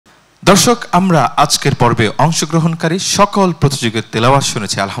দর্শক, আমরা আজকের পর্বে অংশগ্রহণকারী সকল প্রতিযোগীর তেলাওয়াত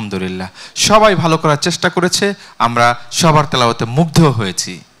শুনেছি। আলহামদুলিল্লাহ, সবাই ভালো করার চেষ্টা করেছে। আমরা সবার তেলাওয়াতে মুগ্ধ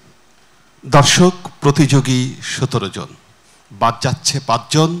হয়েছি। দর্শক, প্রতিযোগী 17 জন, বাদ যাচ্ছে 5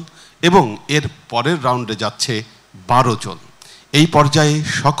 জন এবং এর পরের রাউন্ডে যাচ্ছে 12 জন। এই পর্যায়ে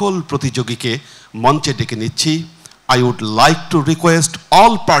সকল প্রতিযোগীকে মঞ্চে ডেকে নিচ্ছি। I would like to request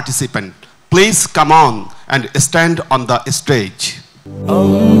all participants, please come on and stand on the stage.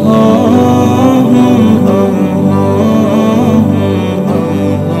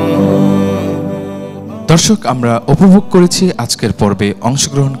 দর্শক, আমরা উপভোগ করেছি আজকের পর্বে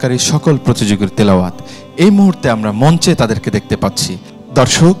অংশগ্রহণকারী সকল প্রতিযোগীর তেলাওয়াত। এই মুহূর্তে আমরা মঞ্চে তাদেরকে দেখতে পাচ্ছি।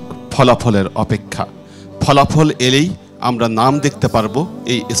 দর্শক, ফলাফলের অপেক্ষা। ফলাফল এলেই আমরা নাম দেখতে পারবো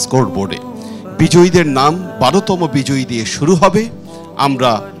এই স্কোর বোর্ডে। বিজয়ীদের নাম 12তম বিজয়ী দিয়ে শুরু হবে।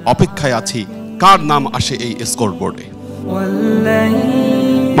 আমরা অপেক্ষায় আছি কার নাম আসে এই স্কোর বোর্ডে।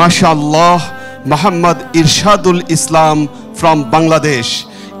 মাশাআল্লাহ, মোহাম্মদ ইরশাদুল ইসলাম ফ্রম বাংলাদেশ।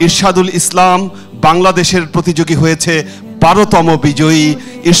 ইরশাদুল ইসলাম বাংলাদেশের প্রতিযোগী হয়েছে 12তম বিজয়ী।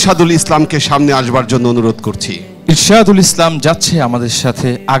 ইরশাদুল ইসলামকে সামনে আসবার জন্য অনুরোধ করছি। ইরশাদুল ইসলাম যাচ্ছে আমাদের সাথে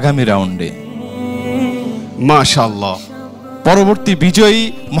আগামী রাউন্ডে। মাশাআল্লাহ। পরবর্তী বিজয়ী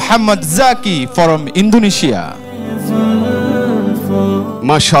মোহাম্মদ জাকি ফ্রম ইন্দোনেশিয়া।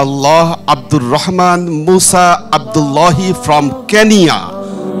 মাশাআল্লাহ, আব্দুর রহমান মুসা আব্দুল্লাহি ফ্রম কেনিয়া।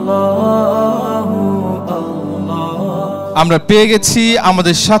 আমরা পেয়ে গেছি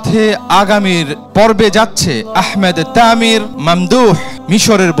আমাদের সাথে আগামীর পর্বে যাচ্ছে আহমেদ তামির মামদুহ,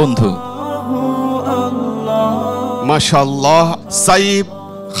 মিশরের বন্ধু। মাশাআল্লাহ, সাইব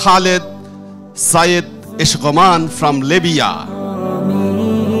খালেদ সাইদ ইশগমান ফ্রম লিবিয়া।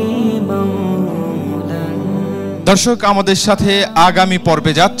 দর্শক, আমাদের সাথে আগামী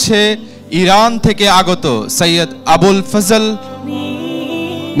পর্বে যাচ্ছে ইরান থেকে আগত সৈয়দ আবুল ফজল।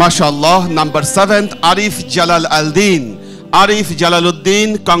 মাশাআল্লাহ, number 7 Arif Jalal Aldin. Arif Jalaluddin,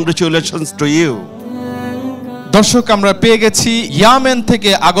 congratulations to you. দর্শক, আমরা পেয়ে গেছি ইয়ামেন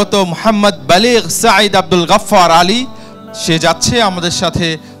থেকে আগত মোহাম্মদ বালিগ সাঈদ আব্দুল গফফার আলী। সে যাচ্ছে আমাদের সাথে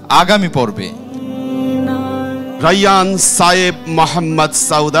আগামী পর্বে। Ryan সায়েব Mohammad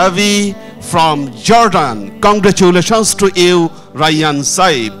সাউদাভি from Jordan. Congratulations to you Ryan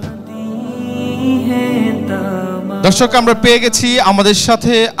সাইব। দর্শক, আমরা পেয়ে গেছি আমাদের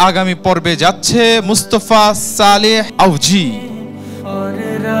সাথে আগামী পর্বে যাচ্ছে Mustafa Saleh আউজি।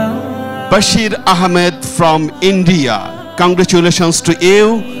 Bashir Ahmed from India. Congratulations to you.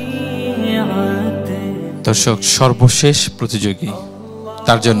 দর্শক, সর্বশেষ প্রতিযোগী,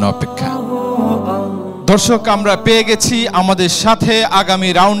 তার জন্য অপেক্ষা। দর্শক, আমরা পেয়ে গেছি আমাদের সাথে আগামী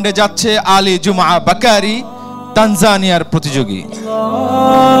রাউন্ডে যাচ্ছে আলী জুমা বাকারি, তানজানিয়ার প্রতিযোগী।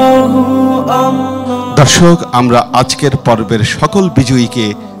 দর্শক, আমরা আজকের পর্বের সকল বিজয়ীকে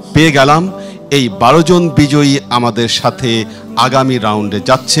পেয়ে গেলাম। এই 12 জন বিজয়ী আমাদের সাথে আগামী রাউন্ডে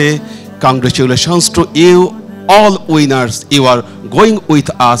যাচ্ছে। Congratulations to you all winners. You are going with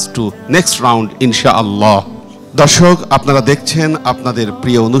us to next round ইনশাআল্লাহ। দর্শক, আপনারা দেখছেন আপনাদের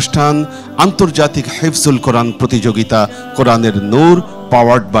প্রিয় অনুষ্ঠান আন্তর্জাতিক হিফজুল কোরআন প্রতিযোগিতা কোরআনের নূর,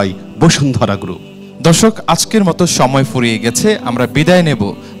 পাওয়ার্ড বাই বসুন্ধরা গ্রুপ। দর্শক, আজকের মতো সময় ফুরিয়ে গেছে, আমরা বিদায় নেব।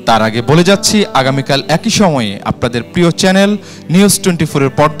 তার আগে বলে যাচ্ছি আগামীকাল একই সময়ে আপনাদের প্রিয় চ্যানেল নিউজ 24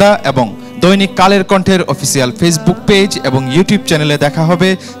 এর পর্দা এবং দৈনিক কালের কণ্ঠের অফিসিয়াল ফেসবুক পেজ এবং ইউটিউব চ্যানেলে দেখা হবে।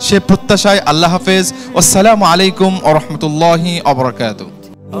 সে প্রত্যাশায় আল্লাহ হাফেজ। আসসালামু আলাইকুম ওয়া রাহমাতুল্লাহি ওয়া বারাকাতুহু।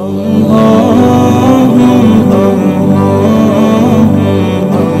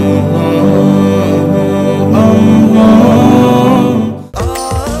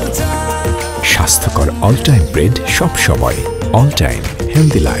 স্বাস্থ্যকর অল টাইম ব্রেড, সব সময় অল টাইম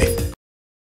হেলদি লাইফ।